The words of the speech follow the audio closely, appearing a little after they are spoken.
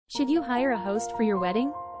Should you hire a host for your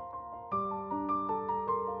wedding?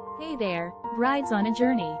 Hey there, brides on a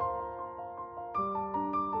journey.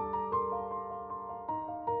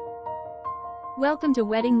 Welcome to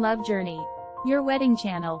Wedding Love Journey, your wedding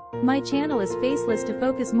channel. My channel is faceless to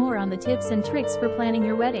focus more on the tips and tricks for planning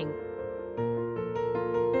your wedding.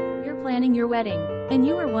 You're planning your wedding, and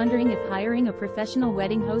you are wondering if hiring a professional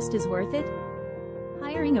wedding host is worth it?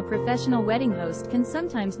 Hiring a professional wedding host can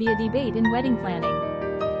sometimes be a debate in wedding planning.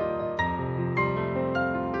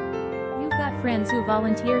 You've got friends who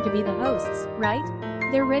volunteer to be the hosts, right?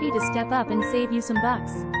 They're ready to step up and save you some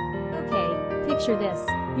bucks. Okay, picture this.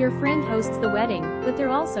 Your friend hosts the wedding, but they're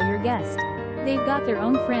also your guest. They've got their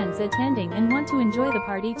own friends attending and want to enjoy the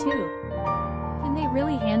party too. Can they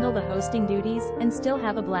really handle the hosting duties and still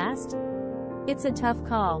have a blast? It's a tough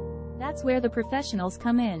call. That's where the professionals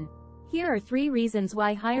come in. Here are 3 reasons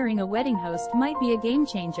why hiring a wedding host might be a game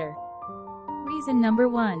changer. Reason number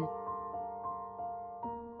 1.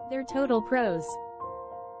 They're total pros.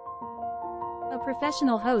 A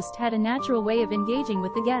professional host had a natural way of engaging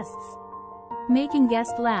with the guests, making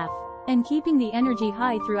guests laugh, and keeping the energy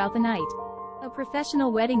high throughout the night. A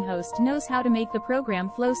professional wedding host knows how to make the program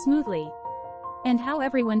flow smoothly, and how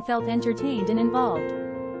everyone felt entertained and involved.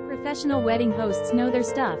 Professional wedding hosts know their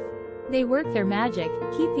stuff. They work their magic,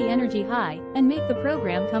 keep the energy high, and make the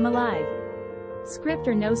program come alive. Script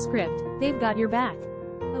or no script, they've got your back.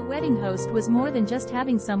 A wedding host was more than just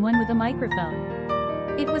having someone with a microphone.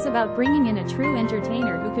 It was about bringing in a true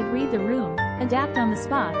entertainer who could read the room, adapt on the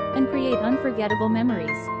spot, and create unforgettable memories.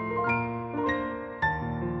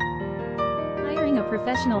 Hiring a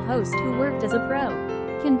professional host who worked as a pro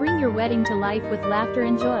can bring your wedding to life with laughter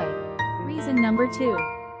and joy. Reason number 2.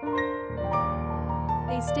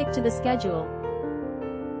 They stick to the schedule.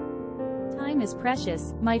 Time is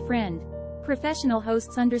precious, my friend. Professional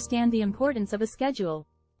hosts understand the importance of a schedule.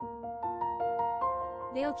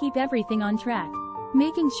 They'll keep everything on track,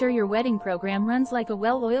 making sure your wedding program runs like a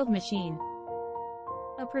well-oiled machine.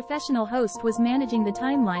 A professional host was managing the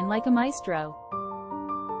timeline like a maestro.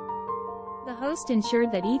 The host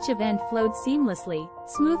ensured that each event flowed seamlessly,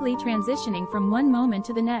 smoothly transitioning from one moment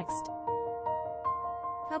to the next.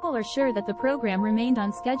 Couple are sure that the program remained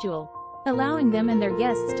on schedule, allowing them and their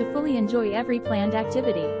guests to fully enjoy every planned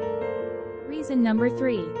activity. Reason number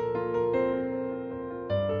 3.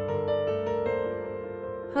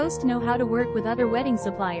 Hosts know how to work with other wedding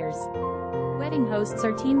suppliers. Wedding hosts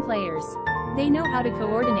are team players. They know how to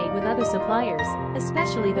coordinate with other suppliers,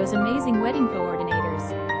 especially those amazing wedding coordinators.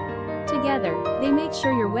 Together, they make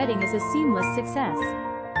sure your wedding is a seamless success.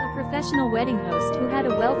 A professional wedding host who had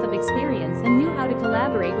a wealth of experience and knew how to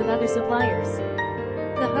collaborate with other suppliers.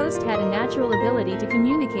 The host had a natural ability to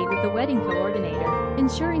communicate with the wedding coordinator,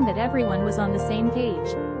 ensuring that everyone was on the same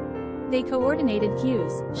page. They coordinated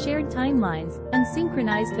cues, shared timelines, and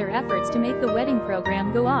synchronized their efforts to make the wedding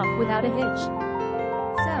program go off without a hitch.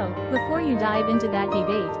 So, before you dive into that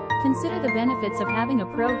debate, consider the benefits of having a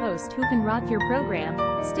pro host who can rock your program,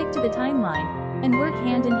 stick to the timeline, and work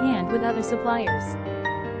hand in hand with other suppliers,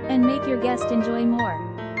 and make your guest enjoy more.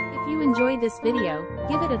 If you enjoyed this video,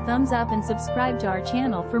 give it a thumbs up and subscribe to our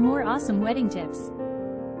channel for more awesome wedding tips.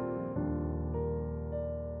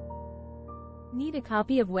 Need a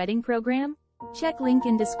copy of wedding program? Check link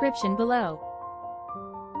in description below.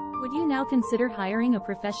 Would you now consider hiring a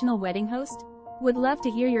professional wedding host? Would love to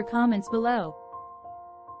hear your comments below.